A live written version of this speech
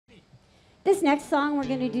This next song we're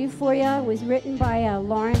going to do for you was written by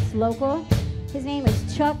Lawrence Local. His name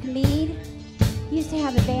is Chuck Mead. He used to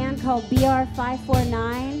have a band called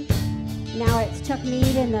BR549. Now it's Chuck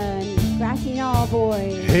Mead and the Grassy Knoll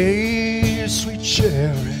Boys. Hey, sweet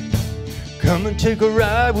Sherry, come and take a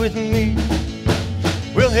ride with me.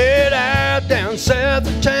 We'll head out down south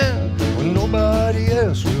of town where nobody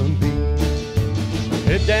else will be.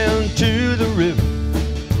 Head down to the river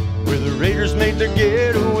where the raiders made their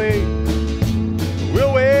getaway.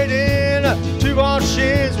 We'll wade in 2-bar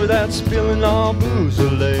sheds without spilling our booze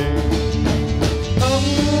away.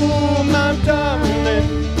 Oh, my darling,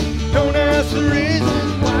 don't ask the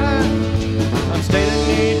reasons why. I'm standing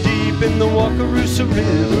knee deep in the Wakarusa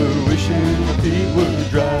River, wishing my feet were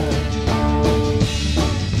dry.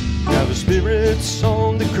 Now the spirits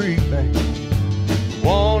on the creek bank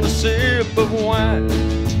want a sip of wine.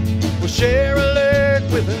 We'll share a leg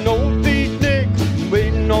with an old beatnik,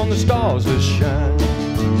 waiting on the stars to shine.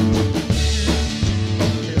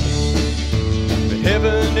 The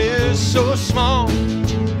heaven is so small,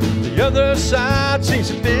 the other side seems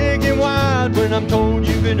so big and wide when I'm told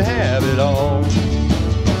you can have it all.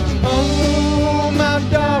 Oh, my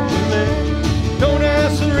darling, don't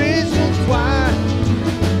ask the reasons why.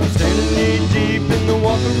 I'm standing knee deep in the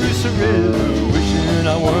Wakarusa River, wishing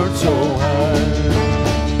I weren't so high.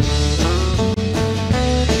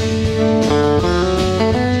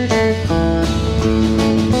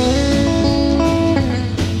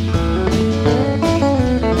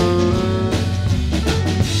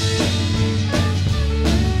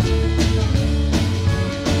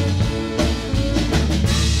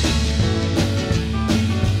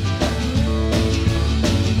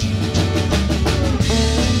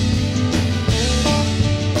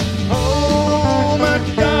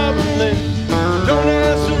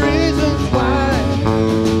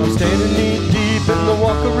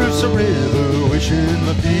 Wakarusa River, wishing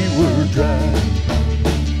my feet were dry.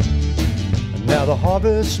 And now the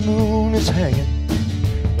harvest moon is hanging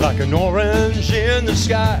like an orange in the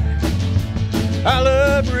sky. I'll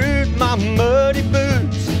uproot my muddy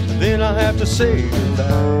boots, then I'll have to say goodbye.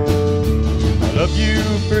 I love you,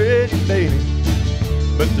 pretty baby,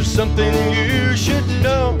 but there's something you should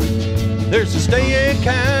know. There's a staying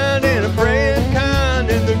kind and a praying kind,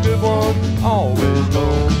 and the good one always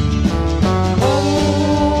goes.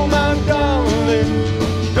 Oh, my darling,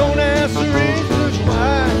 don't ask the reasons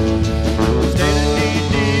why. I'm standing knee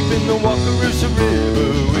deep in the Wakarusa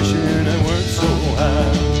River, wishing I weren't so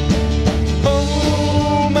high.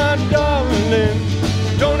 Oh, my darling,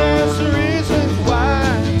 don't ask the reasons why.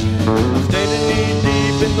 I'm standing knee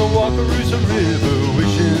deep in the Wakarusa River,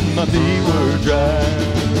 wishing my feet were dry.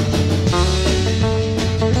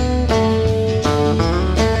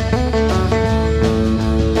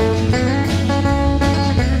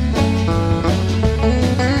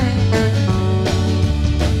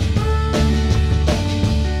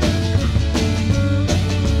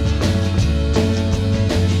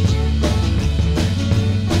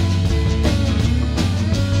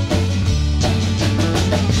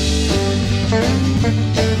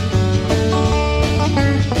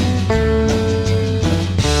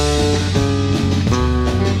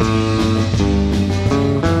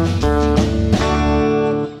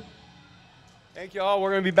 Thank you all. We're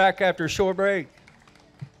going to be back after a short break.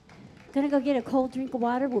 Gonna go get a cold drink of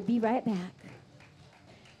water. We'll be right back.